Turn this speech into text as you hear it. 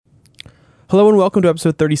Hello and welcome to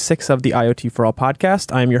episode 36 of the IoT For All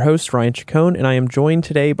podcast. I am your host, Ryan Chacon, and I am joined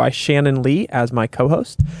today by Shannon Lee as my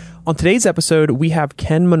co-host. On today's episode, we have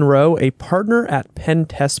Ken Munro, a partner at Pen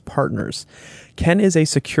Test Partners. Ken is a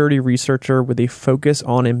security researcher with a focus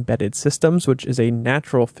on embedded systems, which is a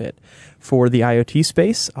natural fit for the IoT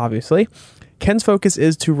space, obviously. Ken's focus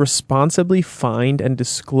is to responsibly find and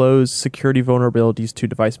disclose security vulnerabilities to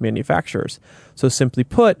device manufacturers. So simply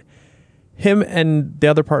put, him and the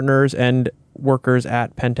other partners and workers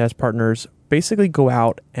at Pen Test Partners basically go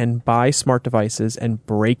out and buy smart devices and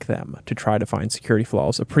break them to try to find security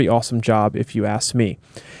flaws. A pretty awesome job, if you ask me.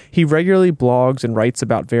 He regularly blogs and writes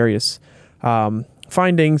about various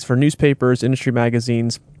findings for newspapers, industry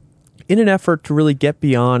magazines, in an effort to really get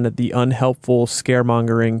beyond the unhelpful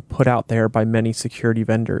scaremongering put out there by many security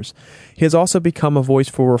vendors. He has also become a voice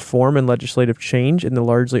for reform and legislative change in the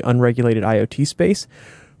largely unregulated IoT space,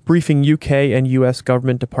 briefing UK and US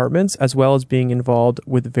government departments, as well as being involved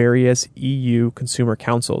with various EU consumer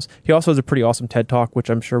councils. He also has a pretty awesome TED Talk, which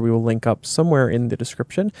I'm sure we will link up somewhere in the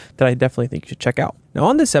description, that I definitely think you should check out. Now,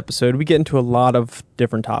 on this episode, we get into a lot of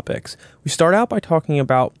different topics. We start out by talking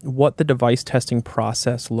about what the device testing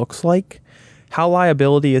process looks like, how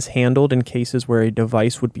liability is handled in cases where a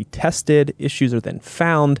device would be tested, issues are then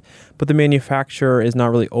found, but the manufacturer is not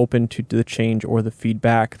really open to the change or the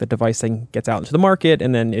feedback. The device then gets out into the market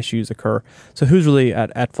and then issues occur. So who's really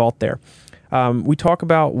at fault there? We talk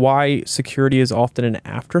about why security is often an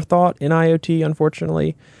afterthought in IoT,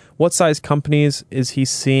 unfortunately. What size companies is he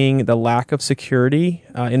seeing the lack of security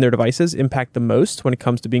in their devices impact the most when it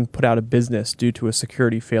comes to being put out of business due to a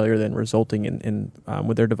security failure then resulting in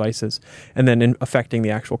with their devices and then affecting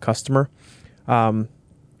the actual customer?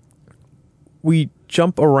 We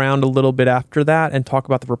jump around a little bit after that and talk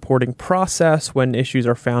about the reporting process when issues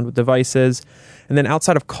are found with devices. And then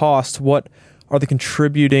outside of cost, what are the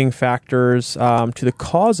contributing factors to the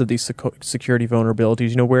cause of these security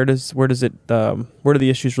vulnerabilities? You know, where do the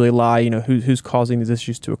issues really lie? You know, who's causing these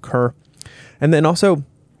issues to occur? And then also,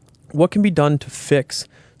 what can be done to fix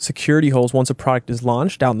security holes once a product is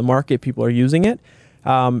launched out in the market, people are using it,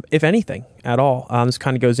 if anything at all? This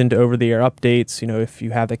kind of goes into over-the-air updates. You know, if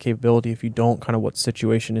you have that capability, if you don't, kind of what the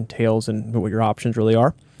situation entails and what your options really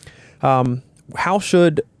are.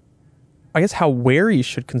 How wary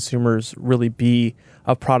should consumers really be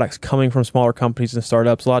of products coming from smaller companies and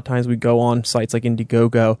startups? A lot of times we go on sites like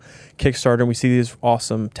Indiegogo, Kickstarter, and we see these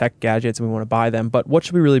awesome tech gadgets and we want to buy them. But what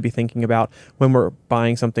should we really be thinking about when we're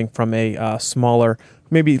buying something from a smaller,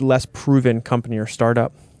 maybe less proven company or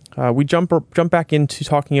startup? We jump back into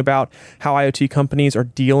talking about how IoT companies are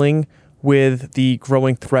dealing with the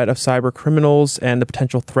growing threat of cyber criminals and the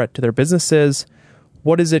potential threat to their businesses.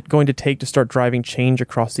 What is it going to take to start driving change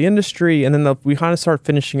across the industry? And then we kind of start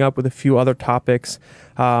finishing up with a few other topics.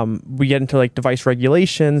 We get into like device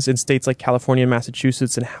regulations in states like California and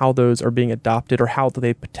Massachusetts and how those are being adopted or how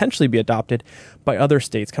they potentially be adopted by other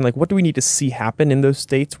states. Kind of like what do we need to see happen in those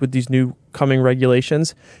states with these new coming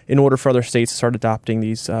regulations in order for other states to start adopting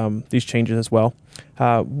these changes as well.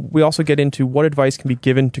 We also get into what advice can be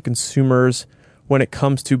given to consumers when it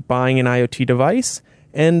comes to buying an IoT device.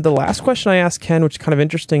 And the last question I asked Ken, which is kind of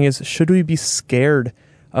interesting, is should we be scared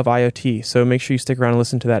of IoT? So make sure you stick around and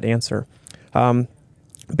listen to that answer.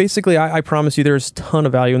 Basically, I promise you there's a ton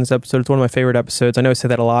of value in this episode. It's one of my favorite episodes. I know I say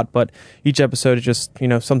that a lot, but each episode is just,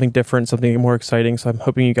 something different, something more exciting. So I'm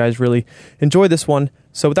hoping you guys really enjoy this one.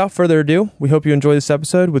 So without further ado, we hope you enjoy this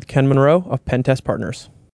episode with Ken Munro of Pen Test Partners.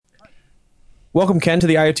 Welcome, Ken, to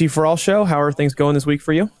the IoT For All show. How are things going this week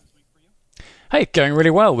for you? Hey, going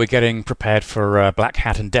really well. We're getting prepared for Black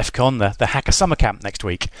Hat and DEF CON, the Hacker Summer Camp next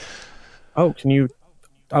week. Oh,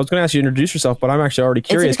 I was going to ask you to introduce yourself, but I'm actually already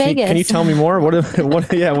curious. Can you tell me more? What does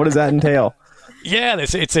that entail? Yeah,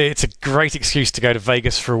 it's a great excuse to go to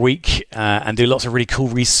Vegas for a week and do lots of really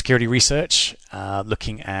cool security research,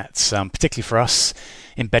 looking at, particularly for us,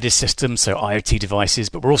 embedded systems, so IoT devices,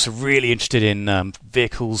 but we're also really interested in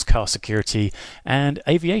vehicles, car security, and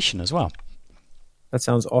aviation as well. That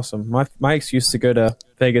sounds awesome. My excuse to go to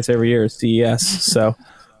Vegas every year is CES, so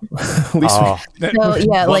at least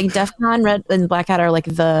like DEF CON, Red and Black Hat are like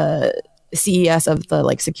the CES of the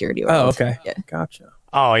like security world. Oh, okay. Yeah. Gotcha.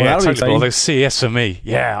 Oh, yeah, totally. Well, those CES for me.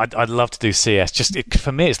 Yeah, I'd love to do CES.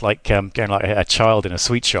 For me, it's like going like a child in a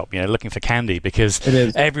sweet shop, looking for candy, because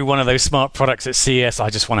every one of those smart products at CES, I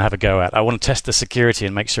just want to have a go at. I want to test the security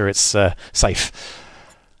and make sure it's safe.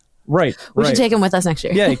 Right. We should take them with us next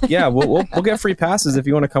year. Yeah. We'll get free passes if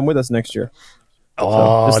you want to come with us next year.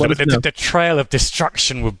 Oh, so the trail of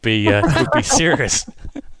destruction would be serious.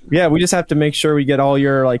 Yeah, we just have to make sure we get all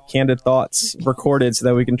your like candid thoughts recorded so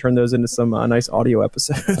that we can turn those into some nice audio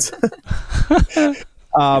episodes.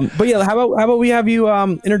 But yeah, how about we have you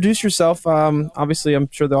introduce yourself? Obviously, I'm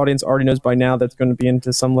sure the audience already knows by now that's going to be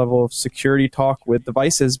into some level of security talk with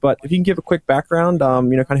devices. But if you can give a quick background,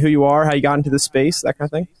 kind of who you are, how you got into this space, that kind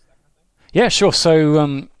of thing. Yeah, sure.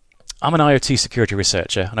 So I'm an IoT security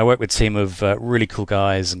researcher, and I work with a team of really cool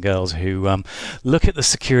guys and girls who look at the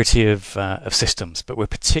security of systems, but we're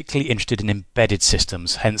particularly interested in embedded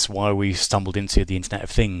systems, hence why we stumbled into the Internet of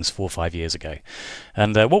Things 4 or 5 years ago.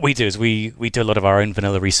 And what we do is we do a lot of our own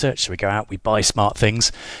vanilla research. So we go out, we buy smart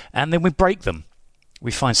things, and then we break them. We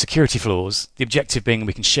find security flaws, the objective being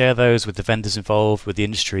we can share those with the vendors involved, with the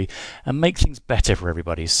industry, and make things better for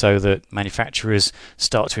everybody so that manufacturers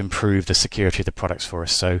start to improve the security of the products for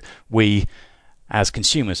us. So we, as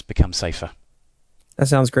consumers, become safer. That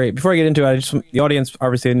sounds great. Before I get into it, the audience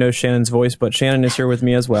obviously knows Shannon's voice, but Shannon is here with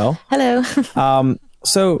me as well. Hello.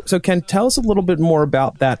 So Ken, tell us a little bit more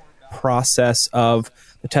about that process of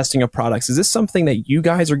the testing of products. Is this something that you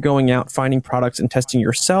guys are going out finding products and testing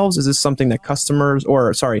yourselves? Is this something that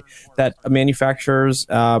that manufacturers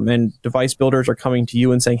and device builders are coming to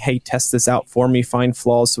you and saying, hey, test this out for me, find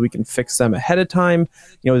flaws so we can fix them ahead of time?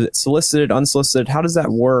 Is it solicited, unsolicited? How does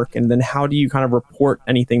that work? And then how do you kind of report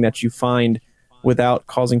anything that you find without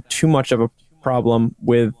causing too much of a problem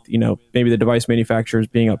with, maybe the device manufacturers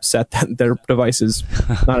being upset that their device is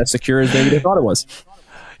not as secure as maybe they thought it was?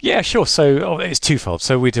 Yeah, sure. So it's twofold.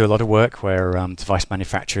 So we do a lot of work where device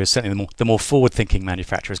manufacturers, certainly the more forward-thinking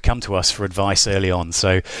manufacturers, come to us for advice early on.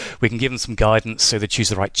 So we can give them some guidance so they choose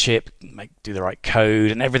the right chip, do the right code,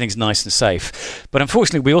 and everything's nice and safe. But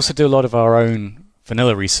unfortunately, we also do a lot of our own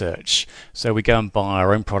vanilla research. So we go and buy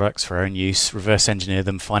our own products for our own use, reverse engineer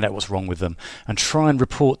them, find out what's wrong with them, and try and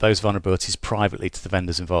report those vulnerabilities privately to the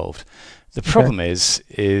vendors involved. The problem is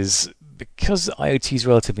because IoT is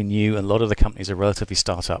relatively new and a lot of the companies are relatively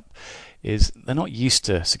startup, is they're not used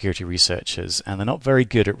to security researchers and they're not very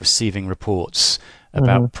good at receiving reports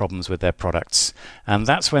about problems with their products. And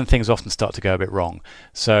that's when things often start to go a bit wrong.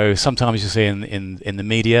 So sometimes you see in the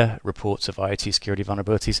media reports of IoT security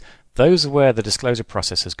vulnerabilities. Those are where the disclosure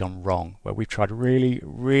process has gone wrong, where we've tried really,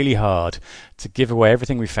 really hard to give away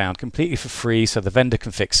everything we found completely for free so the vendor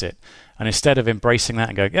can fix it. And instead of embracing that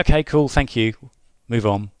and going, okay, cool, thank you, move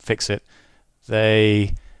on, fix it,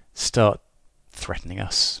 they start threatening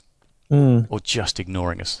us or just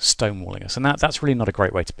ignoring us, stonewalling us. And that's really not a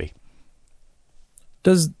great way to be.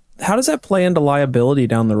 How does that play into liability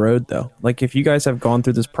down the road, though? Like if you guys have gone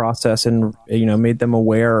through this process and made them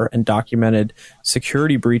aware and documented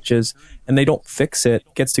security breaches, and they don't fix it,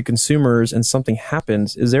 gets to consumers, and something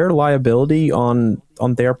happens, is there liability on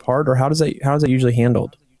their part, or how does that usually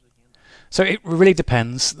handled? So it really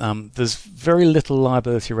depends. There's very little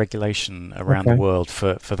liability regulation around the world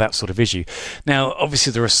for that sort of issue. Now,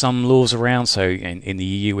 obviously, there are some laws around. So in the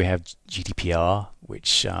EU, we have GDPR,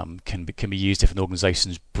 which can be used if an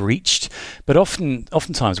organization is breached. But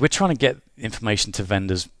oftentimes, we're trying to get information to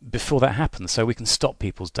vendors before that happens, so we can stop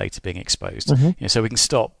people's data being exposed. So we can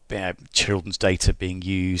stop children's data being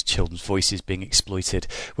used, children's voices being exploited.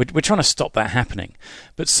 We're trying to stop that happening.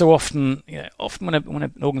 But so often when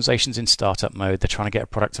an organization's in startup mode, they're trying to get a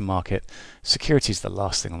product to market, security is the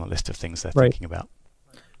last thing on the list of things they're thinking about.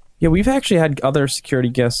 Yeah, we've actually had other security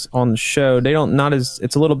guests on the show.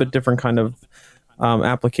 It's a little bit different kind of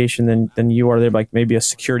application than you are. They're like maybe a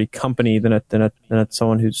security company than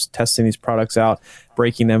someone who's testing these products out,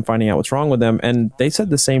 breaking them, finding out what's wrong with them. And they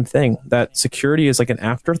said the same thing, that security is like an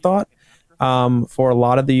afterthought for a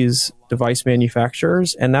lot of these device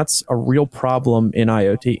manufacturers, and that's a real problem in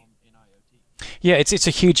IoT. Yeah, it's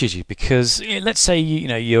a huge issue because let's say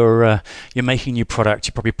you're making a new product,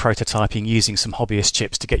 you're probably prototyping using some hobbyist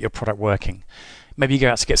chips to get your product working. Maybe you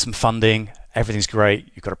go out to get some funding, everything's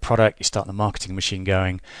great, you've got a product, you start the marketing machine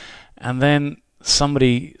going, and then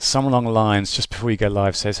someone along the lines just before you go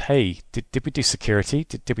live says, hey, did we do security?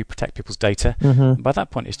 Did we protect people's data? And by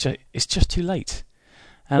that point, it's just too late.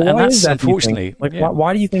 And that's unfortunately.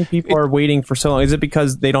 Why do you think people are waiting for so long? Is it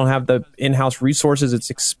because they don't have the in-house resources? It's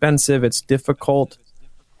expensive. It's difficult.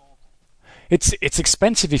 It's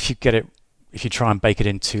expensive if you try and bake it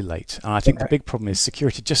in too late. And I think the big problem is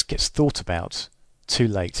security just gets thought about too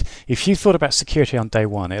late. If you thought about security on day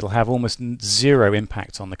one, it'll have almost zero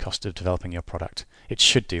impact on the cost of developing your product. It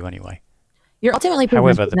should do anyway. You're ultimately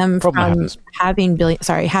preventing them from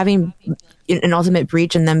having an ultimate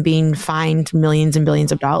breach and them being fined millions and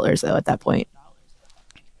billions of dollars, though, at that point.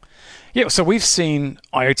 Yeah, so we've seen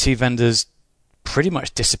IoT vendors pretty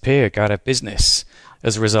much disappear, go out of business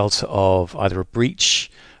as a result of either a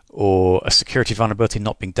breach or a security vulnerability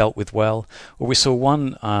not being dealt with well. Or we saw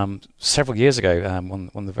one several years ago,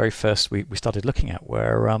 one of the very first we started looking at,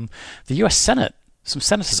 where the US Senate, some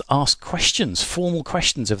senators asked questions, formal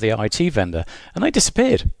questions of the IT vendor, and they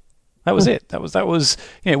disappeared. That was it. That was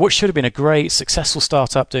what should have been a great, successful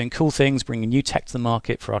startup doing cool things, bringing new tech to the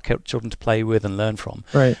market for our children to play with and learn from.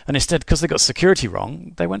 Right. And instead, because they got security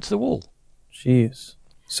wrong, they went to the wall. Jeez.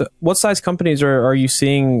 So what size companies are you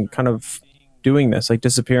seeing kind of doing this, like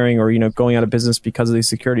disappearing or going out of business because of the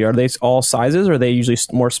security? Are they all sizes, or are they usually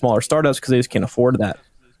more smaller startups because they just can't afford that?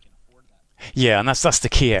 Yeah, and that's the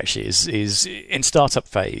key actually. Is in startup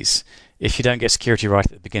phase, if you don't get security right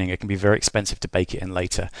at the beginning, it can be very expensive to bake it in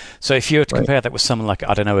later. So if you were to compare that with someone like,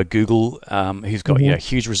 I don't know, a Google, who's got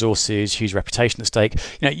huge resources, huge reputation at stake,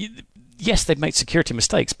 yes, they've made security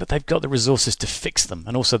mistakes, but they've got the resources to fix them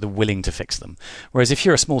and also the willing to fix them. Whereas if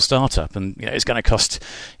you're a small startup and it's going to cost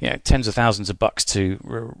tens of thousands of bucks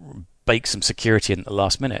to bake some security in at the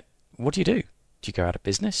last minute, what do? Do you go out of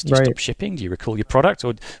business? Do you stop shipping? Do you recall your product?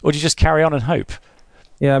 Or do you just carry on and hope?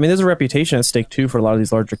 Yeah, I mean, there's a reputation at stake too for a lot of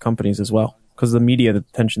these larger companies as well, because the media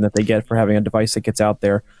attention that they get for having a device that gets out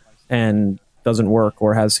there and doesn't work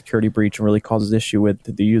or has security breach and really causes issue with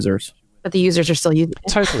the users. But the users are still using it.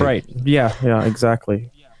 Totally. Right. Yeah,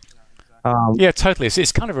 exactly. Yeah, totally.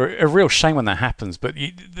 It's kind of a real shame when that happens. But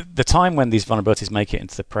the time when these vulnerabilities make it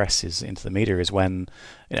into the press, into the media, is when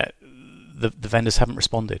the vendors haven't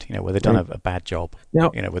responded. Where they've done a bad job. Now,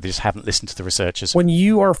 where they just haven't listened to the researchers. When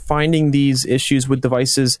you are finding these issues with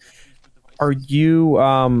devices, are you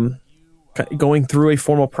going through a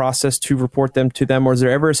formal process to report them to them, or is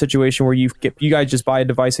there ever a situation where you guys just buy a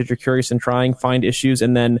device that you're curious and find issues,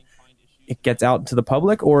 and then it gets out to the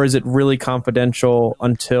public, or is it really confidential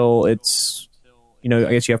until it's, I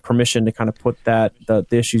guess you have permission to kind of put the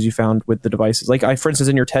issues you found with the devices? Like, for instance,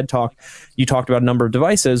 in your TED Talk, you talked about a number of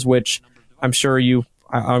devices, which I'm sure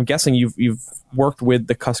I'm guessing you've worked with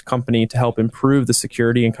the company to help improve the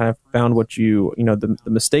security and kind of found what the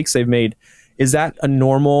mistakes they've made. Is that a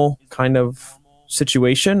normal kind of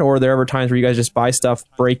situation, or are there ever times where you guys just buy stuff,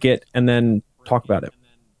 break it, and then talk about it?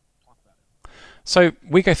 So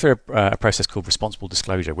we go through a process called responsible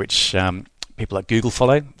disclosure, which people at Google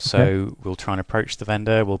follow. So we'll try and approach the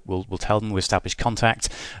vendor. We'll tell them, we'll establish contact,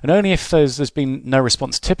 and only if there's been no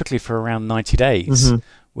response, typically for around 90 days,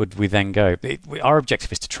 would we then go. Our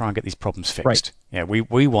objective is to try and get these problems fixed. Right.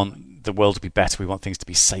 We want the world to be better. We want things to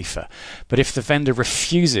be safer. But if the vendor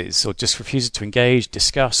refuses or just refuses to engage,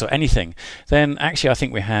 discuss, or anything, then actually I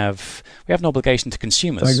think we have an obligation to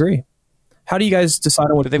consumers. I agree. How do you guys decide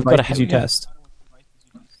on what devices you test?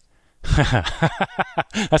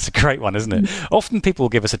 That's a great one, isn't it? Often people will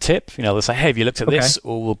give us a tip. They'll say, hey, have you looked at this?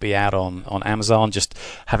 Or we'll be out on Amazon just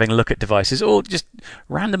having a look at devices, or just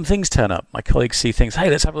random things turn up. My colleagues see things, hey,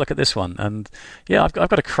 let's have a look at this one. And yeah, I've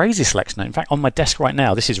got a crazy selection. In fact, on my desk right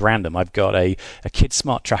now, this is random. I've got a kid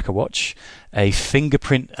smart tracker watch, a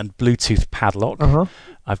fingerprint and Bluetooth padlock.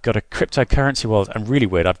 I've got a cryptocurrency wallet, and really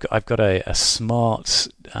weird, I've got a smart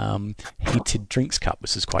heated drinks cup,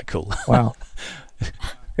 which is quite cool. Wow.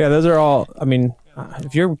 Yeah, those are all, I mean,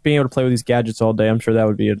 if you're being able to play with these gadgets all day, I'm sure that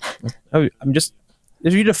would be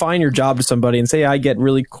if you define your job to somebody and say, I get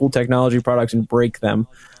really cool technology products and break them,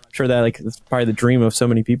 I'm sure that's probably the dream of so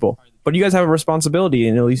many people. But you guys have a responsibility,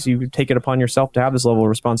 and at least you take it upon yourself to have this level of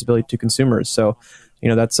responsibility to consumers. So,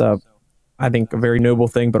 that's, I think, a very noble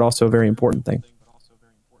thing, but also a very important thing.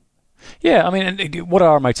 Yeah, I mean, what are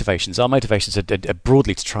our motivations? Our motivations are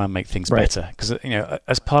broadly to try and make things better. Because,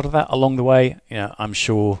 as part of that, along the way, I'm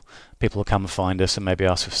sure people will come and find us and maybe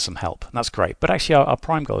ask for some help. And that's great. But actually, our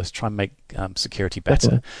prime goal is to try and make security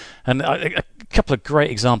better. And a couple of great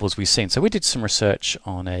examples we've seen. So we did some research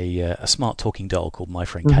on a smart talking doll called My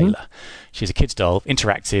Friend Kayla. She's a kid's doll,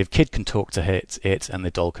 interactive. Kid can talk to it, and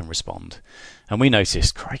the doll can respond. And we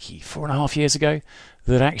noticed, crikey, 4.5 years ago,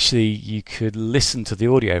 that actually you could listen to the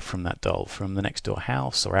audio from that doll from the next door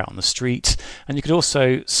house or out on the street, and you could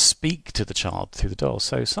also speak to the child through the doll.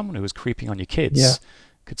 So someone who was creeping on your kids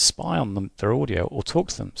could spy on them, their audio, or talk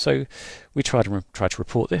to them. So we tried to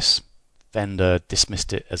report this. Vendor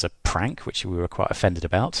dismissed it as a prank, which we were quite offended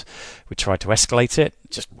about. We tried to escalate it,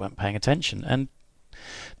 just weren't paying attention. And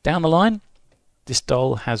down the line, this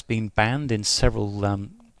doll has been banned in several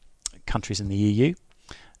countries in the EU.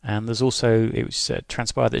 And there's also, it was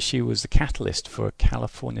transpired that she was the catalyst for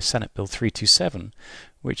California Senate Bill 327,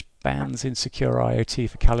 which bans insecure IoT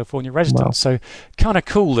for California residents. Wow. So kind of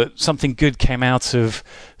cool that something good came out of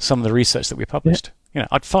some of the research that we published.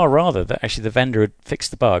 I'd far rather that actually the vendor had fixed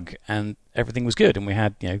the bug and everything was good and we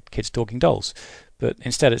had kids talking dolls. But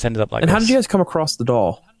instead it's ended up like this. And how did you guys come across the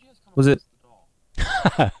doll? Was it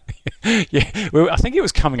Yeah, well, I think it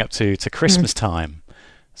was coming up to Christmas time.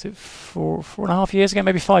 Was it 4.5 years ago,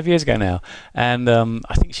 maybe 5 years ago now? And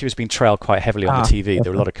I think she was being trailed quite heavily on the TV. Okay.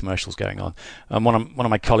 There were a lot of commercials going on. And one of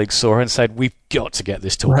my colleagues saw her and said, "We've got to get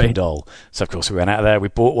this talking doll." So of course we went out there, we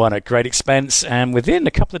bought one at great expense, and within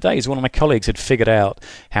a couple of days, one of my colleagues had figured out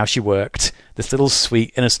how she worked. This little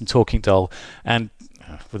sweet, innocent talking doll, and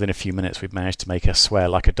within a few minutes, we'd managed to make her swear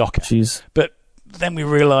like a docker. Jeez. But then we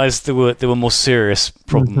realised there were more serious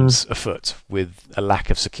problems afoot with a lack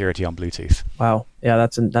of security on Bluetooth. Wow. Yeah,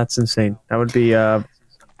 that's insane. That would be. I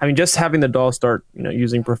mean, just having the doll start,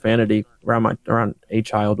 using profanity around a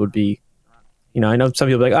child would be. I know some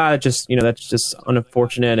people are like, that's just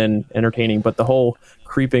unfortunate and entertaining, but the whole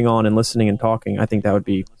creeping on and listening and talking, I think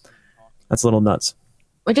that's a little nuts.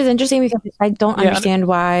 Which is interesting because I don't understand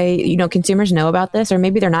why, consumers know about this, or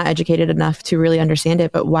maybe they're not educated enough to really understand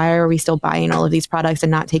it, but why are we still buying all of these products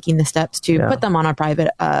and not taking the steps to put them on our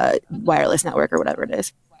private wireless network or whatever it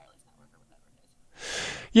is?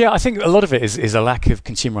 Yeah, I think a lot of it is a lack of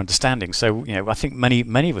consumer understanding. So, I think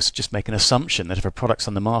many of us just make an assumption that if a product's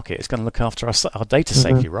on the market, it's going to look after our data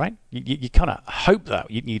safely, right? You kind of hope that.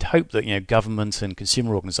 You'd hope that, government and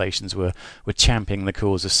consumer organizations were championing the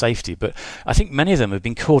cause of safety. But I think many of them have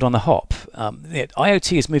been caught on the hop.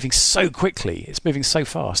 IoT is moving so quickly, it's moving so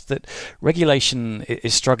fast that regulation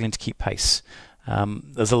is struggling to keep pace.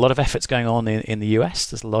 There's a lot of efforts going on in the US.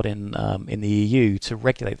 There's a lot in the EU to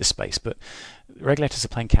regulate the space, but regulators are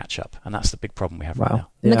playing catch up, and that's the big problem we have right now.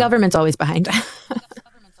 And the government's always behind.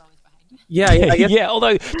 Yeah.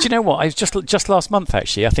 Although, do you know what? I was just last month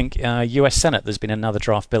actually. I think US Senate. There's been another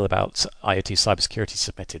draft bill about IoT cybersecurity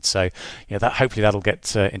submitted. So, that hopefully that'll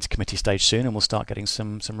get into committee stage soon, and we'll start getting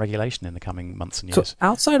some regulation in the coming months and years. So,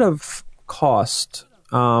 outside of cost,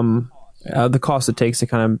 the cost it takes to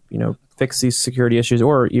kind of fix these security issues,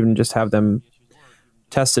 or even just have them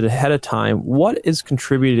tested ahead of time, what is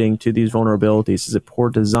contributing to these vulnerabilities? Is it poor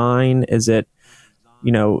design? Is it,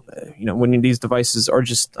 when these devices are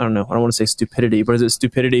just, I don't know, I don't want to say stupidity, but is it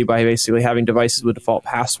stupidity by basically having devices with default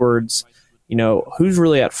passwords? Who's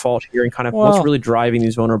really at fault here, and kind of what's really driving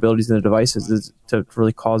these vulnerabilities in the devices is to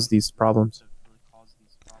really cause these problems?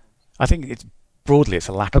 I think broadly, it's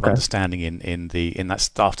a lack of understanding in that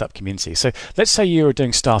startup community. So let's say you were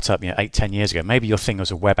doing startup 8-10 years ago. Maybe your thing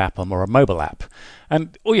was a web app or a mobile app,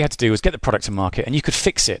 and all you had to do was get the product to market, and you could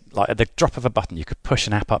fix it like at the drop of a button. You could push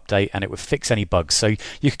an app update, and it would fix any bugs. So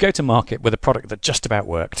you could go to market with a product that just about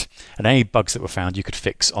worked, and any bugs that were found you could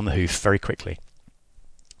fix on the hoof very quickly.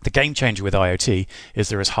 The game changer with IoT is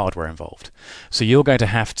there is hardware involved. So you're going to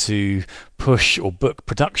have to push or book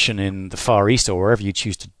production in the Far East or wherever you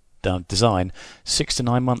choose to design 6 to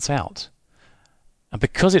 9 months out. And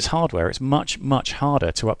because it's hardware, it's much, much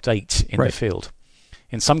harder to update in the field.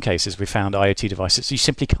 In some cases, we found IoT devices you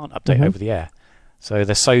simply can't update over the air. So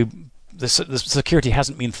the security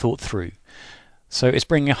hasn't been thought through. So it's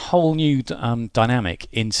bringing a whole new dynamic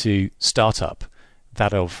into startup,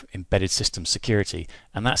 that of embedded system security,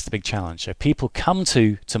 and that's the big challenge. So people come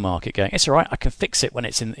to market going, it's all right, I can fix it when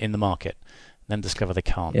it's in the market, then discover they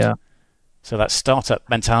can't. Yeah. So that startup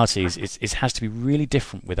mentality has to be really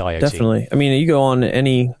different with IoT. Definitely. I mean, you go on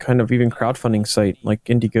any kind of even crowdfunding site like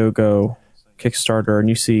Indiegogo, Kickstarter, and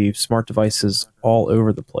you see smart devices all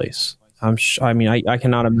over the place. I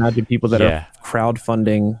cannot imagine people that are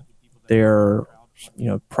crowdfunding their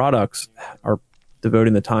products are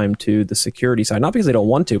devoting the time to the security side. Not because they don't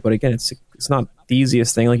want to, but again, it's not the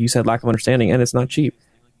easiest thing. Like you said, lack of understanding, and it's not cheap.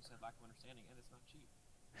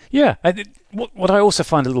 Yeah, what I also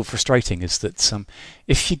find a little frustrating is that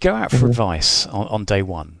if you go out for advice on day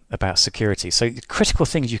one about security, so critical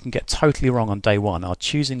things you can get totally wrong on day one are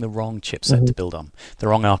choosing the wrong chipset to build on, the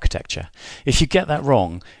wrong architecture. If you get that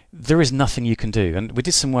wrong, there is nothing you can do. And we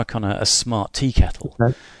did some work on a smart tea kettle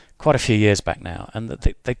quite a few years back now, and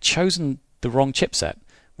they'd chosen the wrong chipset,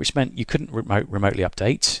 which meant you couldn't remotely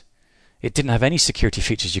update. It didn't have any security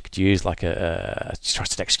features you could use, like a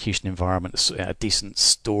trusted execution environment, a decent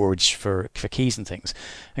storage for keys and things.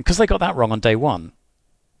 And because they got that wrong on day one,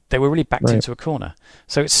 they were really backed into a corner.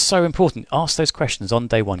 So it's so important. Ask those questions on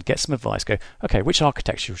day one. Get some advice. Go, okay, which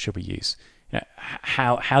architecture should we use?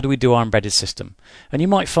 How do we do our embedded system? And you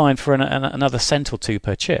might find for another cent or two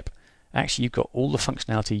per chip, actually you've got all the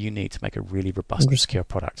functionality you need to make a really robust and secure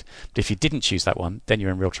product. But if you didn't choose that one, then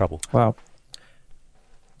you're in real trouble. Wow.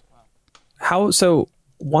 So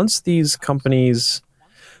once these companies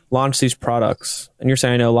launch these products, and you're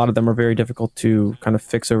saying I know a lot of them are very difficult to kind of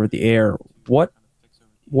fix over the air, what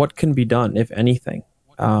can be done, if anything?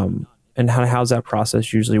 And how's that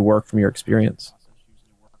process usually work from your experience?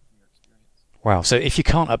 Wow. So if you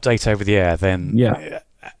can't update over the air, then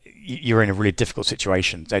you're in a really difficult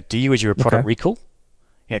situation. Do you, as your product recall?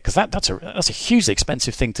 Yeah, because that's a hugely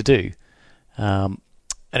expensive thing to do.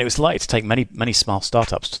 And it was likely to take many small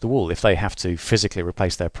startups to the wall if they have to physically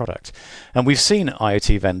replace their product. And we've seen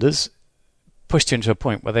IoT vendors pushed you into a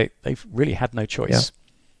point where they've really had no choice,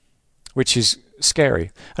 which is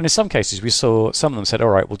scary. And in some cases, we saw some of them said, all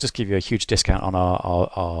right, we'll just give you a huge discount on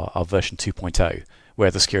our version 2.0 where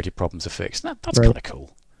the security problems are fixed. That's kind of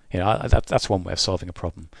cool. That's one way of solving a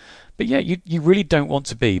problem. But yeah, you really don't want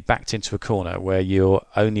to be backed into a corner where your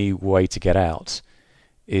only way to get out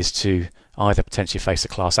is to either potentially face a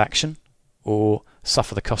class action or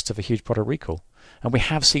suffer the cost of a huge product recall. And we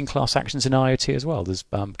have seen class actions in IoT as well. There's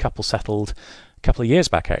a couple settled a couple of years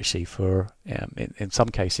back, actually, for, in some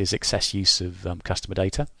cases, excess use of customer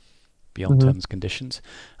data beyond terms and conditions.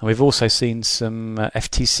 And we've also seen some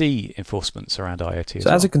FTC enforcements around IoT as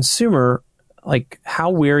well. So as a consumer, how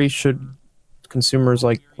wary should consumers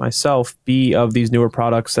like myself be of these newer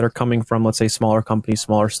products that are coming from, let's say, smaller companies,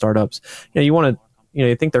 smaller startups? You want to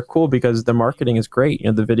you think they're cool because their marketing is great.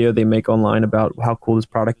 The video they make online about how cool this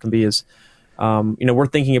product can be is, we're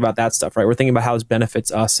thinking about that stuff, right? We're thinking about how it benefits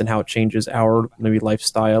us and how it changes our maybe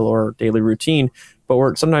lifestyle or daily routine. But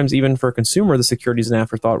we're sometimes, even for a consumer, the security is an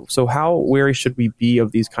afterthought. So how wary should we be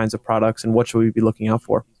of these kinds of products, and what should we be looking out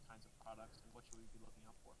for?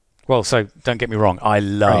 Well, so don't get me wrong, I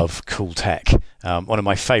love cool tech. One of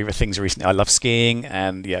my favorite things recently, I love skiing,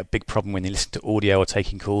 and big problem when you listen to audio or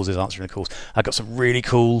taking calls is answering the calls. I got some really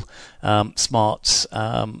cool smart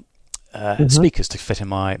speakers to fit in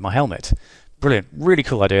my helmet. Brilliant, really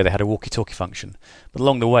cool idea. They had a walkie-talkie function, but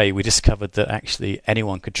along the way we discovered that actually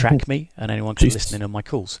anyone could track me and anyone could listen in on my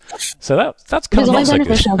calls. So that's kind of not so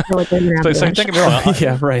good. So don't get me wrong.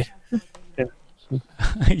 Yeah, right.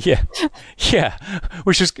 yeah,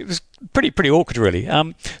 which was pretty awkward, really.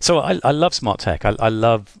 So I love smart tech. I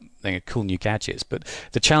love cool new gadgets, but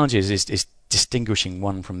the challenge is distinguishing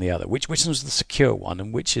one from the other. Which one's the secure one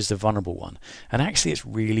and which is the vulnerable one? And actually, it's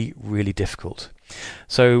really, really difficult.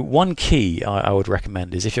 So one key I would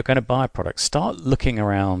recommend is if you're going to buy a product, start looking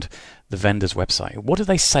around the vendor's website. What do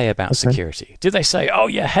they say about security? Do they say, oh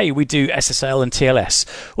yeah, hey, we do SSL and TLS?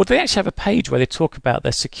 Or do they actually have a page where they talk about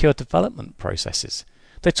their secure development processes?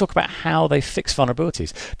 They talk about how they fix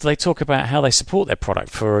vulnerabilities. Do they talk about how they support their product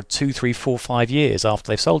for 2, 3, 4, 5 years after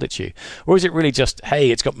they've sold it to you? Or is it really just,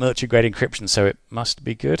 hey, it's got military-grade encryption, so it must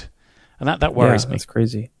be good? And that worries me. That's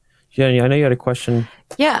crazy. Jenny, I know you had a question.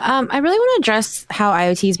 Yeah, I really want to address how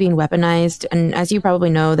IoT is being weaponized. And as you probably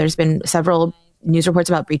know, there's been several news reports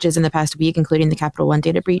about breaches in the past week, including the Capital One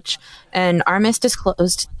data breach. And Armis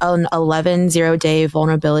disclosed an 11 zero-day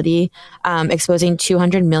vulnerability exposing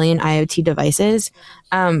 200 million IoT devices.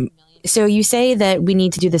 So you say that we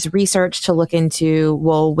need to do this research to look into,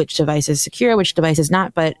 well, which device is secure, which device is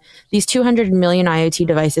not. But these 200 million IoT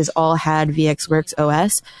devices all had VxWorks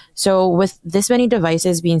OS. So with this many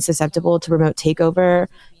devices being susceptible to remote takeover,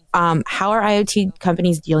 how are IoT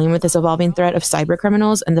companies dealing with this evolving threat of cyber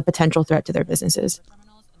criminals and the potential threat to their businesses?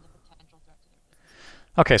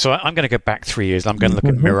 Okay, so I'm going to go back 3 years. I'm going to look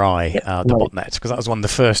at Mirai, the botnet, because that was one of the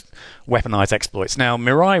first weaponized exploits. Now,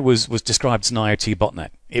 Mirai was described as an IoT botnet.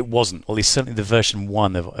 It wasn't. Well, at least certainly the version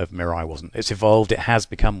 1 of Mirai wasn't. It's evolved. It has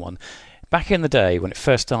become one. Back in the day, when it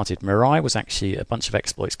first started, Mirai was actually a bunch of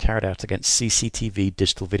exploits carried out against CCTV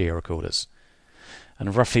digital video recorders.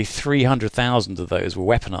 And roughly 300,000 of those were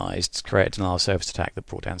weaponized to create a denial of service attack that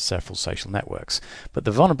brought down several social networks. But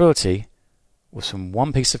the vulnerability was from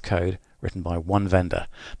one piece of code written by one vendor.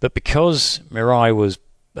 But because Mirai was,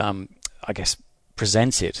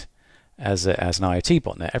 presented as an IoT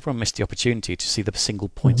botnet, everyone missed the opportunity to see the single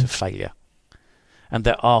point of failure. And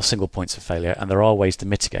there are single points of failure, and there are ways to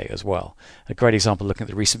mitigate as well. A great example, looking at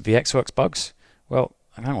the recent VxWorks bugs. Well,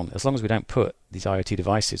 hang on, as long as we don't put these IoT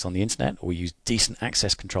devices on the internet or use decent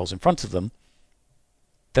access controls in front of them,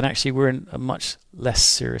 then actually we're in a much less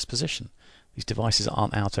serious position. These devices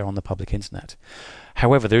aren't out there on the public internet.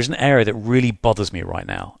 However, there's an area that really bothers me right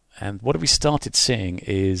now. And what we started seeing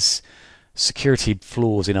is security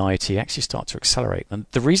flaws in IoT actually start to accelerate. And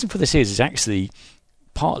the reason for this is actually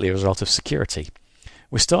partly a result of security.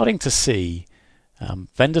 We're starting to see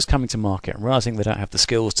vendors coming to market and realizing they don't have the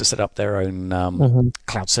skills to set up their own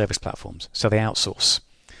cloud service platforms. So they outsource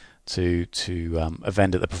to a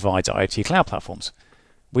vendor that provides IoT cloud platforms.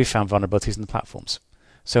 We found vulnerabilities in the platforms.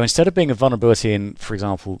 So instead of being a vulnerability in, for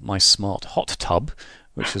example, my smart hot tub,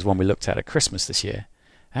 which was one we looked at Christmas this year,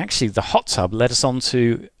 actually the hot tub led us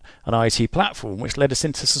onto an IoT platform, which led us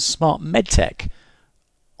into some smart medtech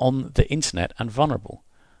on the internet and vulnerable.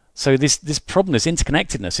 So this problem, this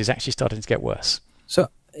interconnectedness, is actually starting to get worse. So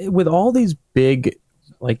with all these big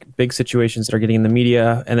situations that are getting in the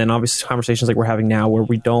media, and then obviously conversations like we're having now where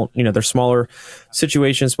we don't, they're smaller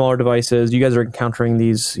situations, smaller devices. You guys are encountering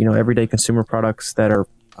these, everyday consumer products that are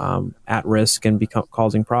at risk and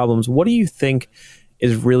causing problems. What do you think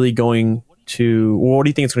is really going to, what do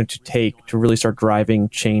you think it's going to take to really start driving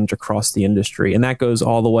change across the industry? And that goes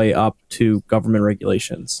all the way up to government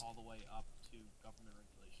regulations.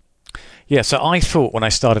 Yeah, so I thought when I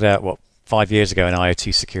started out, 5 years ago in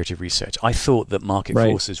IoT security research, I thought that market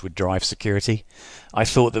forces would drive security. I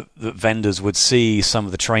thought that vendors would see some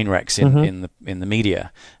of the train wrecks in the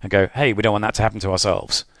media and go, hey, we don't want that to happen to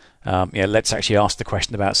ourselves. Let's actually ask the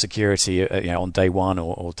question about security on day one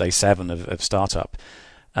or day 7 of startup.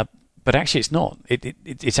 But actually it's not.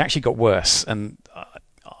 It's actually got worse. And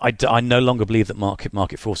I no longer believe that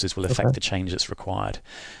market forces will affect the change that's required.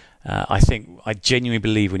 I genuinely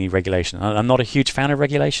believe we need regulation. I'm not a huge fan of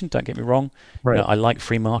regulation, don't get me wrong. Right. I like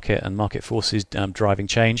free market and market forces driving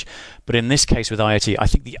change. But in this case with IoT, I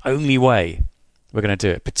think the only way we're going to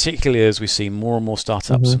do it, particularly as we see more and more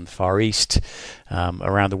startups from the Far East,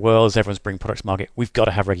 around the world, as everyone's bringing products to market, we've got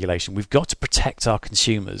to have regulation. We've got to protect our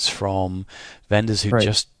consumers from vendors who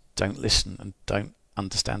just don't listen and don't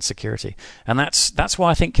understand security. And that's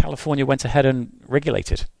why I think California went ahead and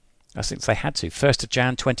regulated. I think they had to. 1st of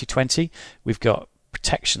Jan 2020, we've got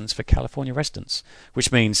protections for California residents,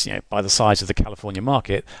 which means, by the size of the California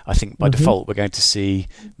market, I think by default we're going to see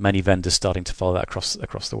many vendors starting to follow that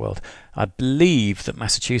across the world. I believe that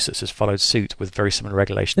Massachusetts has followed suit with very similar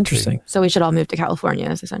regulation. Interesting. Too. So we should all move to California,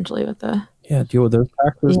 is essentially what the... Yeah, deal with those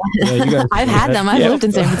taxes. Yeah. You guys I've had them. I've lived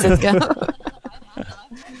in San Francisco.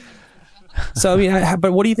 So,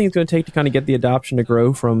 but what do you think it's going to take to kind of get the adoption to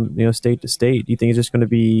grow from, state to state? Do you think it's just going to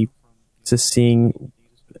be just seeing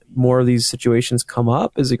more of these situations come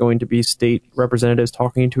up? Is it going to be state representatives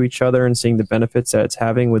talking to each other and seeing the benefits that it's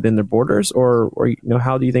having within their borders? Or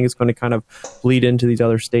how do you think it's going to kind of bleed into these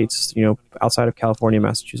other states, outside of California,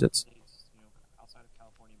 Massachusetts?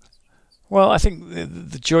 Well, I think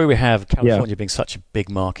the joy we have, California being such a big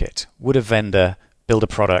market, would a vendor build a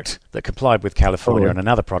product that complied with California and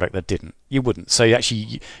another product that didn't? You wouldn't. So you're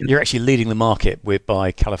actually leading the market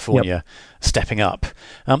by California stepping up.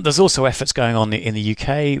 There's also efforts going on in the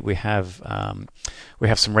UK. We have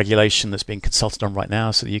some regulation that's being consulted on right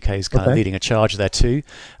now. So the UK is kind of leading a charge there too.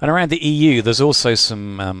 And around the EU, there's also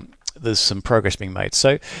some progress being made.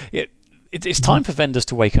 So it's time for vendors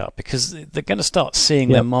to wake up, because they're going to start seeing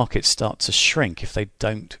their markets start to shrink if they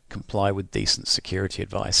don't comply with decent security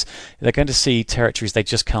advice. They're going to see territories they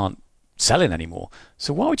just can't sell in anymore.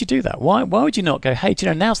 So why would you do that? Why would you not go, hey,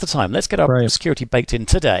 now's the time. Let's get our security baked in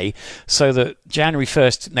today, so that January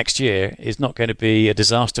 1st next year is not going to be a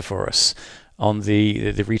disaster for us on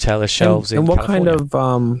the retailer shelves in California. And what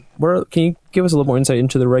kind of, can you give us a little more insight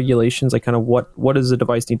into the regulations? Like, kind of what does the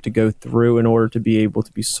device need to go through in order to be able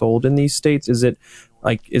to be sold in these states? Is it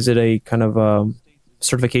a kind of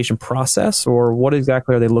certification process, or what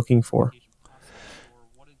exactly are they looking for?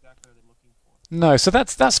 No, so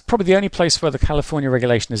that's probably the only place where the California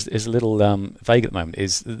regulation is a little vague at the moment.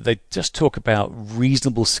 Is they just talk about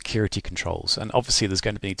reasonable security controls, and obviously there's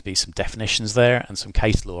going to need to be some definitions there and some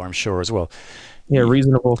case law, I'm sure, as well. Yeah,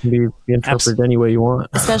 reasonable can be interpreted any way you want,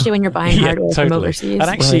 especially when you're buying hardware from overseas. And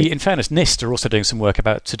actually, in fairness, NIST are also doing some work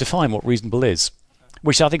to define what reasonable is,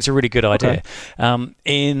 which I think is a really good idea.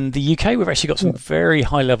 In the UK, we've actually got some very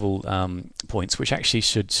high-level points, which actually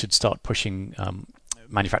should start pushing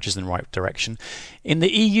manufacturers in the right direction. In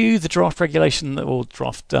the EU, the draft regulation or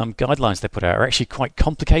draft guidelines they put out are actually quite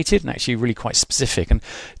complicated and actually really quite specific. And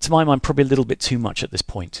to my mind, probably a little bit too much at this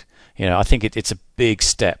point. I think it's a big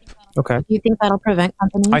step. Okay. Do you think that'll prevent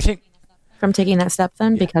companies from taking that step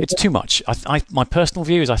then? Because it's too much. My personal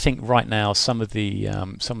view is I think right now some of the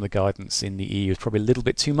guidance in the EU is probably a little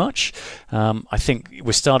bit too much. I think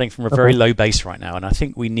we're starting from a very low base right now, and I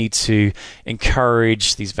think we need to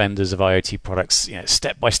encourage these vendors of IoT products,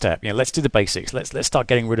 step by step. Let's do the basics. Let's start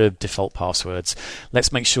getting rid of default passwords.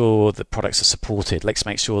 Let's make sure that products are supported. Let's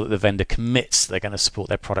make sure that the vendor commits they're going to support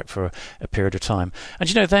their product for a period of time. And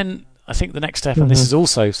then I think the next step, and this is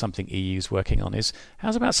also something EU is working on, is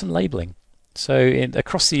how's about some labeling? So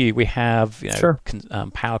across the EU, we have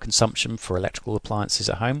power consumption for electrical appliances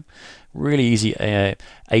at home. Really easy A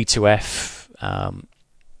to F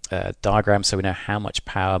diagram, so we know how much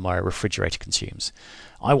power my refrigerator consumes.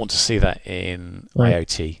 I want to see that in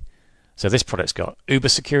IoT. So this product's got uber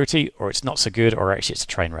security, or it's not so good, or actually it's a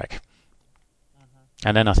train wreck.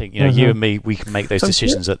 And then I think you and me, we can make those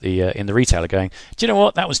decisions at the in the retailer, going, do you know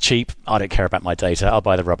what? That was cheap. I don't care about my data. I'll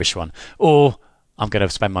buy the rubbish one. Or I'm going to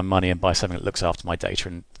spend my money and buy something that looks after my data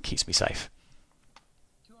and keeps me safe.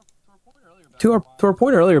 To our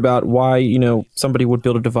point earlier about why somebody would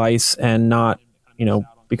build a device and not and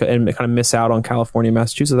kind of miss out on California,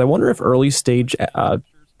 Massachusetts. I wonder if early stage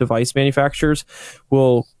device manufacturers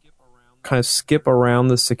will kind of skip around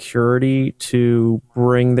the security to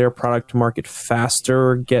bring their product to market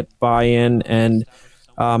faster, get buy-in, and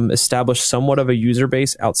establish somewhat of a user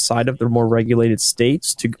base outside of the more regulated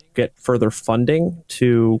states to get further funding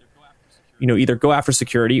to either go after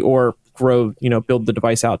security or grow, build the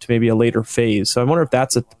device out to maybe a later phase. So I wonder if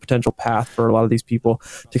that's a potential path for a lot of these people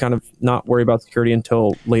to kind of not worry about security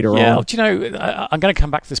until later on. Yeah, do you know, I'm going to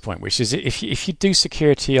come back to this point, which is if you do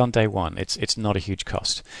security on day one, it's not a huge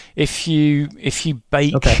cost. If you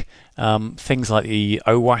bake things like the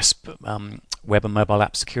OWASP web and mobile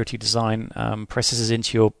app security design processes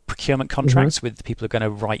into your procurement contracts with the people who are going to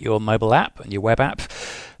write your mobile app and your web app,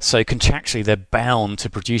 so contractually they're bound to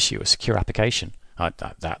produce you a secure application.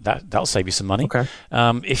 That'll save you some money. Okay.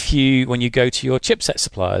 When you go to your chipset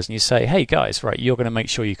suppliers and you say, hey guys, right, you're going to make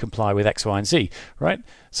sure you comply with X, Y, and Z, right?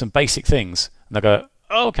 Some basic things. And they'll go,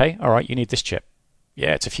 oh, okay, all right, you need this chip.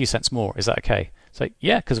 Yeah, it's a few cents more. Is that okay? So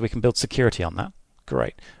yeah, because we can build security on that.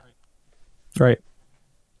 Great. Right.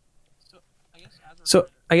 So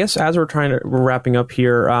I guess as we're wrapping up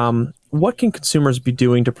here, what can consumers be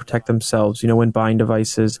doing to protect themselves, when buying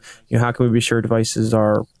devices? How can we be sure devices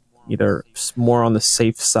are either more on the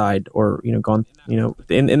safe side or, gone,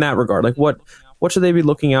 in that regard? Like what should they be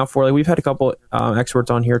looking out for? Like we've had a couple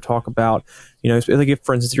experts on here talk about, like if,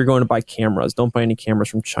 for instance, you're going to buy cameras, don't buy any cameras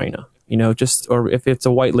from China, or if it's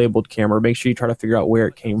a white labeled camera, make sure you try to figure out where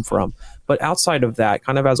it came from. But outside of that,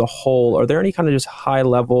 kind of as a whole, are there any kind of just high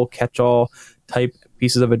level catch-all type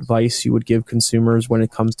pieces of advice you would give consumers when it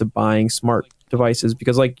comes to buying smart devices?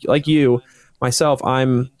 Because like you, myself,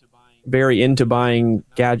 I'm very into buying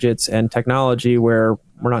gadgets and technology where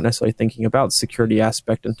we're not necessarily thinking about the security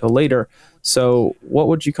aspect until later. So what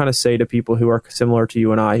would you kind of say to people who are similar to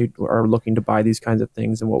you and I, who are looking to buy these kinds of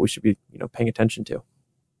things, and what we should be paying attention to?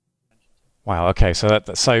 Wow. Okay.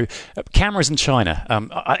 So cameras in China.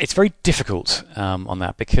 It's very difficult on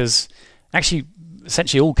that because actually,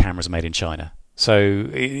 essentially, all cameras are made in China. So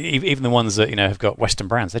even the ones that have got Western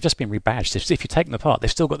brands, they've just been rebadged. If you take them apart, they've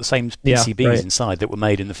still got the same PCBs inside that were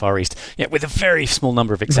made in the Far East, with a very small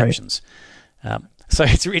number of exceptions. Right. So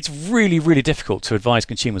it's really, really difficult to advise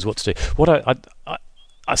consumers what to do. What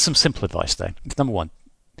some simple advice though. Number one,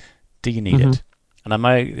 do you need it? And I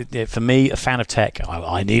know, for me, a fan of tech,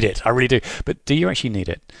 I need it. I really do. But do you actually need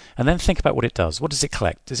it? And then think about what it does. What does it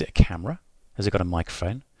collect? Is it a camera? Has it got a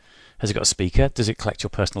microphone? Has it got a speaker? Does it collect your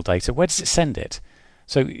personal data? Where does it send it?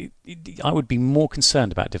 So I would be more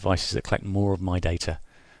concerned about devices that collect more of my data.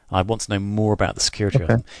 I want to know more about the security of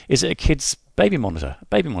them. Is it a kid's baby monitor? A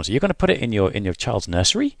baby monitor. You're going to put it in your child's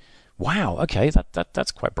nursery? Wow, okay,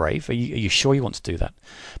 that's quite brave. Are you sure you want to do that?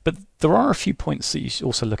 But there are a few points that you should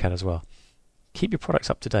also look at as well. Keep your products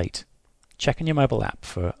up to date. Check in your mobile app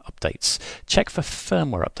for updates. Check for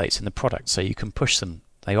firmware updates in the product so you can push them.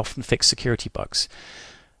 They often fix security bugs.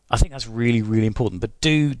 I think that's really, really important. But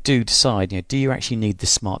do decide, do you actually need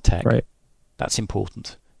this smart tech? Right. That's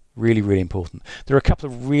important. Really, really important. There are a couple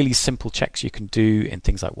of really simple checks you can do in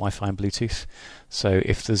things like Wi-Fi and Bluetooth. So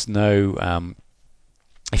if there's no,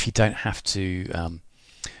 if you don't have to,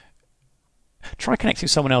 try connecting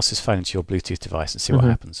someone else's phone to your Bluetooth device and see what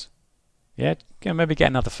happens. Yeah, maybe get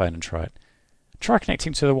another phone and try it. Try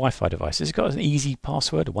connecting to the Wi-Fi device. Has it got an easy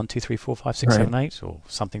password, 1, 2, 3, 4, 5, 6, 7, 8, or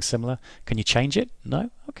something similar? Can you change it? No?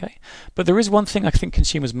 Okay. But there is one thing I think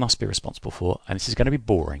consumers must be responsible for, and this is going to be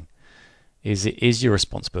boring, is it is your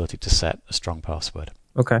responsibility to set a strong password.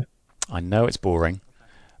 Okay. I know it's boring,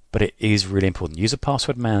 but it is really important. Use a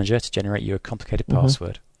password manager to generate you a complicated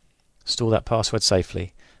password. Store that password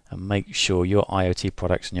safely, and make sure your IoT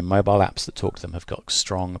products and your mobile apps that talk to them have got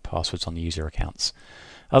strong passwords on the user accounts.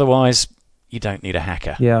 Otherwise, you don't need a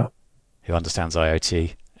hacker who understands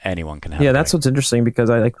IoT. Anyone can have it. Yeah, that's what's interesting, because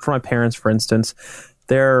I like for my parents, for instance,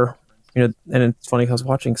 they're, and it's funny because I was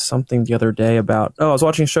watching something the other day about, I was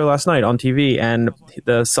watching a show last night on TV, and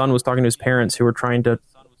the son was talking to his parents who were trying to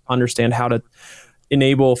understand how to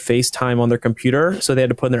enable FaceTime on their computer. So they had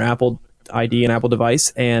to put in their Apple ID and Apple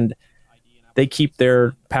device, and they keep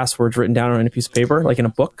their passwords written down on a piece of paper, like in a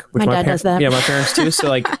book. Which my dad does that. Yeah, my parents too. So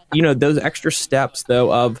like, those extra steps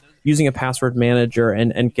though of using a password manager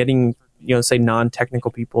and getting, say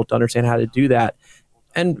non-technical people to understand how to do that,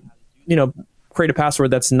 and, create a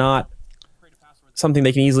password that's not something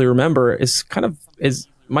they can easily remember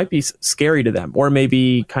might be scary to them, or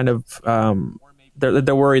maybe kind of,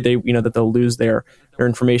 they're worried that they'll lose their their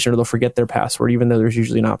information, or they'll forget their password, even though there's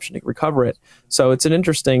usually an option to recover it. So it's an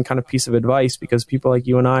interesting kind of piece of advice, because people like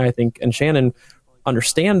you and I think, and Shannon,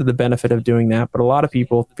 understand the benefit of doing that, but a lot of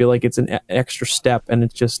people feel like it's an extra step, and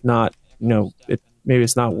it's just not, maybe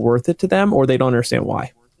it's not worth it to them, or they don't understand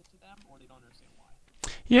why.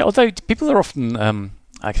 Yeah, although people are often,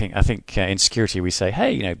 I think in security we say,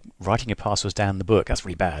 hey, writing your passwords down in the book, that's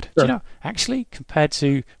really bad. Sure. Do actually, compared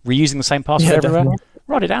to reusing the same password everywhere, definitely.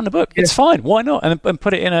 Write it down in the book. Yeah. It's fine. Why not? And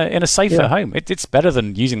put it in a safe at home. It's better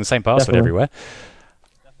than using the same password everywhere.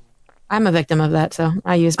 I'm a victim of that, so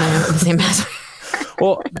I use the same password.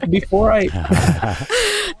 Well, before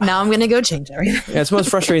now I'm going to go change everything. Yeah, it's the most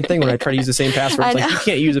frustrating thing when I try to use the same password. It's like, you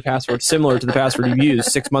can't use a password similar to the password you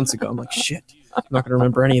used 6 months ago. I'm like, shit, I'm not going to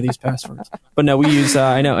remember any of these passwords. But no, we use,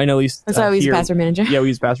 I know at least. That's why we use Password Manager. Yeah, we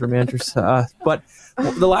use Password Managers. But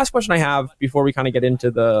the last question I have before we kind of get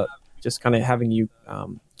into just kind of having you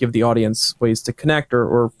give the audience ways to connect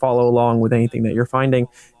or follow along with anything that you're finding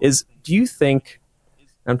is, do you think,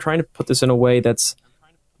 I'm trying to put this in a way that's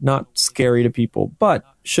not scary to people, but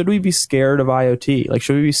should we be scared of IoT? Like,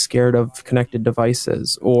 should we be scared of connected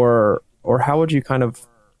devices? Or how would you kind of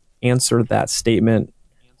answer that statement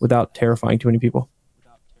without terrifying too many people?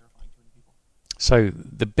 So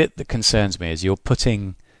the bit that concerns me is you're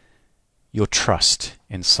putting your trust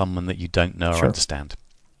in someone that you don't know or understand.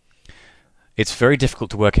 It's very difficult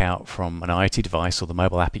to work out from an IoT device or the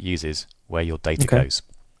mobile app it uses where your data goes.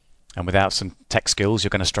 And without some tech skills, you're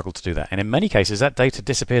going to struggle to do that. And in many cases, that data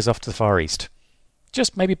disappears off to the Far East.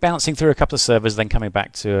 Just maybe bouncing through a couple of servers, then coming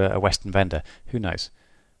back to a Western vendor. Who knows?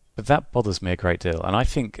 But that bothers me a great deal. And I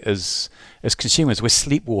think as consumers, we're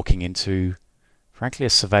sleepwalking into, frankly, a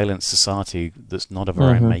surveillance society that's not of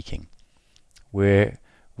our own making. We're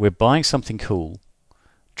buying something cool,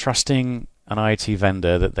 trusting an IoT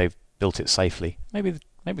vendor that they've built it safely. Maybe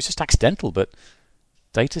it's just accidental, but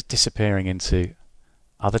data's disappearing into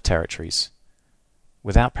other territories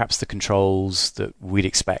without perhaps the controls that we'd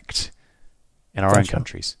expect in our own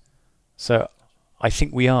countries. So I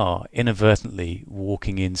think we are inadvertently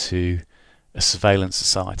walking into a surveillance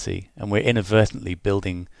society, and we're inadvertently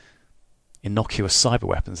building innocuous cyber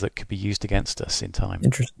weapons that could be used against us in time.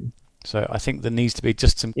 Interesting. So I think there needs to be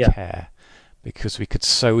just some care, because we could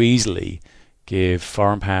so easily give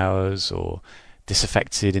foreign powers or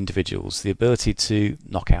disaffected individuals the ability to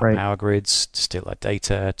knock out power grids, to steal our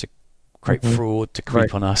data, to create fraud, to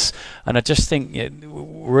creep on us. And I just think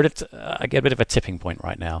we're at I get a bit of a tipping point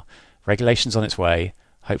right now. Regulation's on its way.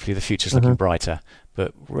 Hopefully the future's looking brighter.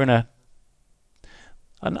 But we're in an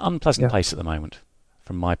unpleasant place at the moment,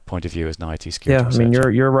 from my point of view as an IT security researcher. I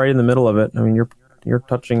mean, you're right in the middle of it. I mean, you're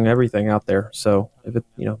touching everything out there. So if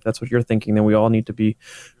that's what you're thinking, then we all need to be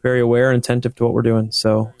very aware and attentive to what we're doing.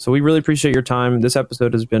 So we really appreciate your time. This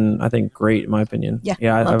episode has been, I think, great in my opinion.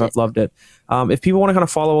 I've loved it. If people want to kind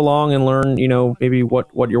of follow along and learn, maybe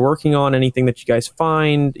what you're working on, anything that you guys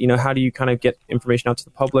find, how do you kind of get information out to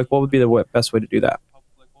the public? What would be the best way to do that?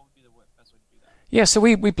 Yeah, so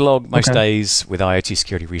we blog most days with IoT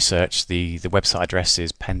security research. The website address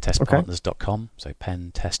is pentestpartners.com, so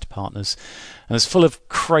Pentest Partners. And it's full of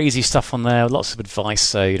crazy stuff on there, lots of advice,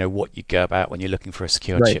 so what you go about when you're looking for a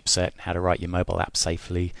secure chipset, how to write your mobile app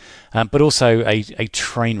safely, but also a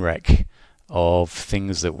train wreck of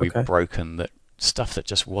things that we've broken, stuff that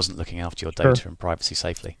just wasn't looking after your data and privacy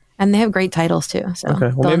safely. And they have great titles too, so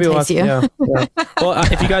well, maybe we'll you.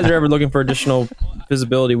 Well, if you guys are ever looking for additional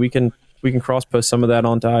visibility, we can cross-post some of that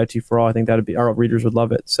onto IoT For All. I think that'd be, our readers would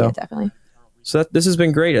love it. So yeah, definitely. So this has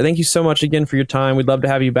been great. Thank you so much again for your time. We'd love to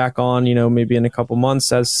have you back on, maybe in a couple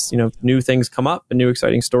months as, new things come up and new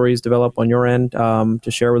exciting stories develop on your end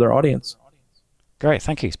to share with our audience. Great.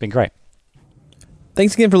 Thank you. It's been great.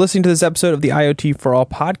 Thanks again for listening to this episode of the IoT For All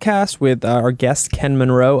podcast with our guest, Ken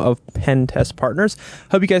Munro of Pentest Partners.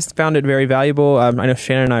 Hope you guys found it very valuable. I know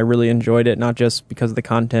Shannon and I really enjoyed it, not just because of the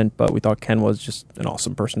content, but we thought Ken was just an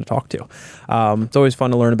awesome person to talk to. It's always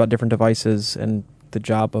fun to learn about different devices and the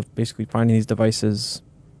job of basically finding these devices,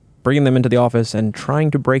 bringing them into the office, and trying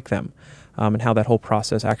to break them. And how that whole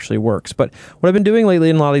process actually works. But what I've been doing lately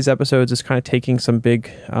in a lot of these episodes is kind of taking some big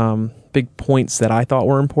points that I thought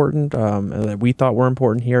were important, that we thought were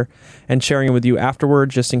important here, and sharing it with you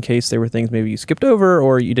afterwards, just in case there were things maybe you skipped over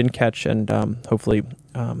or you didn't catch, and hopefully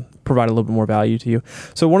provide a little bit more value to you.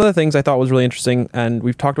 So one of the things I thought was really interesting, and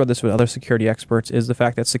we've talked about this with other security experts, is the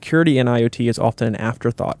fact that security in IoT is often an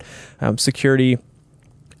afterthought. Security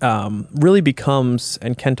really becomes,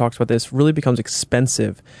 and Ken talks about this, really becomes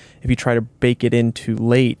expensive if you try to bake it in too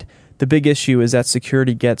late. The big issue is that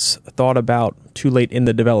security gets thought about too late in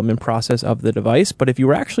the development process of the device. But if you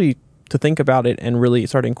were actually to think about it and really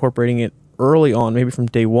start incorporating it early on, maybe from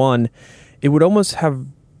day one, it would almost have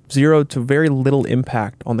zero to very little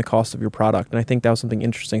impact on the cost of your product. And I think that was something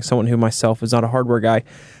interesting. Someone who myself is not a hardware guy,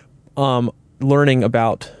 learning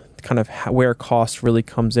about kind of where cost really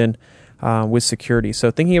comes in with security.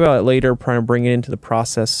 So thinking about it later, trying to bring it into the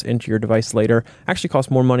process, into your device later, actually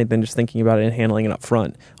costs more money than just thinking about it and handling it up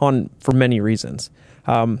front for many reasons.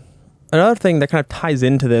 Another thing that kind of ties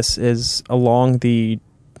into this is along the,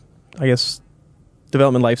 I guess,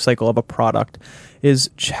 development life cycle of a product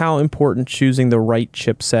is how important choosing the right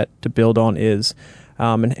chipset to build on is.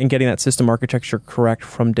 And getting that system architecture correct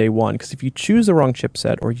from day one. Because if you choose the wrong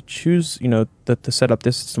chipset or you choose, to set up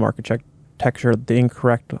this system architecture the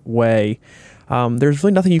incorrect way, there's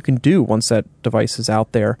really nothing you can do once that device is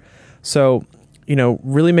out there. So,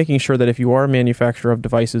 really making sure that if you are a manufacturer of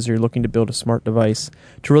devices or you're looking to build a smart device,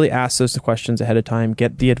 to really ask those questions ahead of time,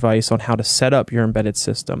 get the advice on how to set up your embedded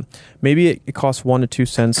system. Maybe it costs 1 to 2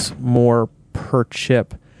 cents more per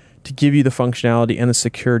chip to give you the functionality and the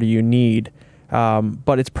security you need.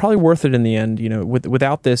 But it's probably worth it in the end.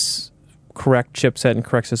 Without this correct chipset and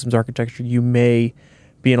correct systems architecture, you may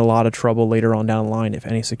be in a lot of trouble later on down the line if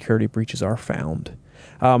any security breaches are found.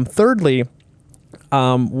 Thirdly,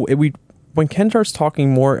 when Ken starts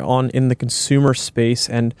talking more in the consumer space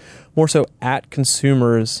and more so at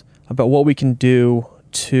consumers about what we can do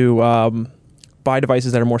to buy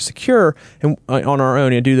devices that are more secure and on our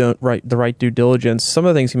own and do the right due diligence. Some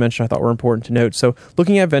of the things he mentioned I thought were important to note. So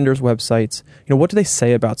looking at vendors' websites, what do they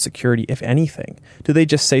say about security, if anything? Do they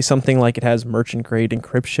just say something like it has merchant grade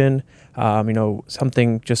encryption,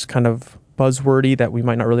 something just kind of buzzwordy that we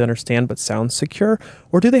might not really understand but sounds secure?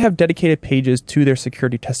 Or do they have dedicated pages to their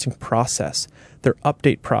security testing process, their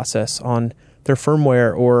update process on their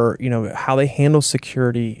firmware, or how they handle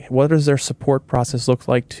security? What does their support process look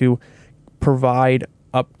like to provide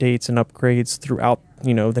updates and upgrades throughout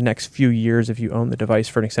the next few years if you own the device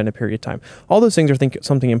for an extended period of time? All those things are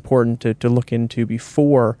something important to look into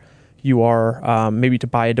before you are maybe to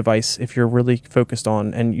buy a device if you're really focused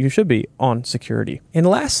on, and you should be, on security. And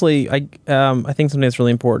lastly, I think something that's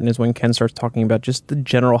really important is when Ken starts talking about just the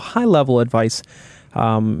general high-level advice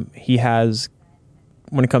he has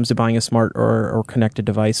when it comes to buying a smart or connected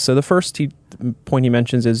device. So the first point he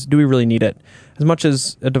mentions is, do we really need it? As much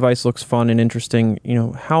as a device looks fun and interesting,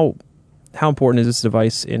 how important is this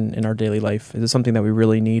device in our daily life? Is it something that we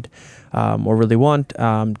really need or really want?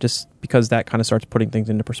 Just because that kind of starts putting things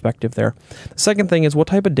into perspective there. The second thing is, what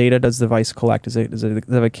type of data does the device collect? Does it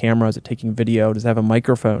have a camera? Is it taking video? Does it have a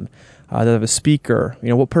microphone? Does it have a speaker?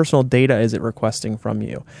 What personal data is it requesting from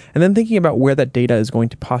you? And then thinking about where that data is going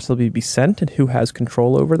to possibly be sent and who has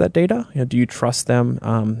control over that data. Do you trust them?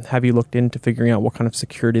 Have you looked into figuring out what kind of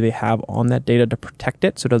security they have on that data to protect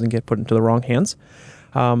it so it doesn't get put into the wrong hands?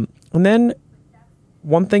 And then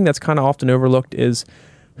one thing that's kind of often overlooked is,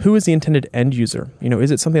 who is the intended end user? Is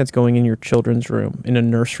it something that's going in your children's room, in a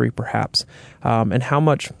nursery perhaps? And how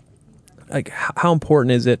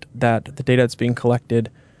important is it that the data that's being collected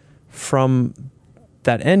from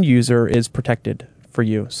that end user is protected for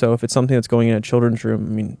you? So if it's something that's going in a children's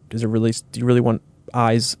room, do you really want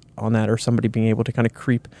eyes on that, or somebody being able to kind of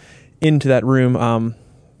creep into that room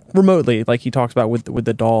remotely, like he talks about with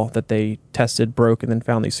the doll that they tested, broke, and then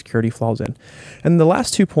found these security flaws in? And the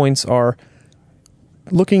last 2 points are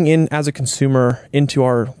looking in as a consumer into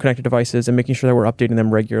our connected devices and making sure that we're updating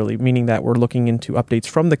them regularly, meaning that we're looking into updates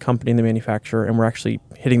from the company and the manufacturer, and we're actually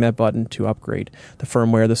hitting that button to upgrade the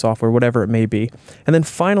firmware, the software, whatever it may be. And then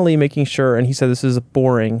finally making sure, and he said this is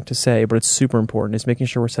boring to say, but it's super important, is making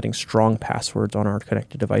sure we're setting strong passwords on our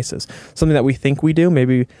connected devices. Something that we think we do.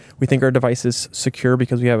 Maybe we think our device is secure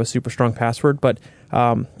because we have a super strong password, but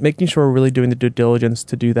making sure we're really doing the due diligence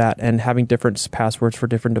to do that, and having different passwords for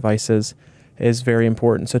different devices is very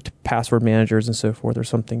important. So password managers and so forth are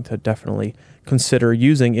something to definitely consider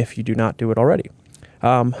using if you do not do it already.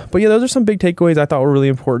 But yeah, those are some big takeaways I thought were really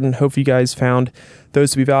important. Hope you guys found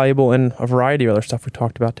those to be valuable, and a variety of other stuff we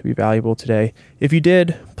talked about to be valuable today. If you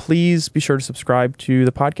did, please be sure to subscribe to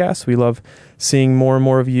the podcast. We love seeing more and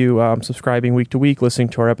more of you subscribing week to week, listening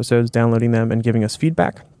to our episodes, downloading them, and giving us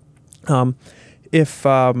feedback. If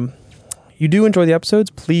you do enjoy the episodes,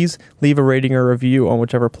 please leave a rating or review on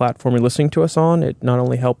whichever platform you're listening to us on. It not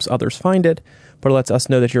only helps others find it, but it lets us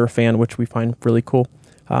know that you're a fan, which we find really cool.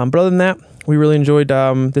 But other than that, we really enjoyed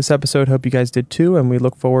this episode. Hope you guys did too, and we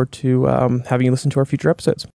look forward to having you listen to our future episodes.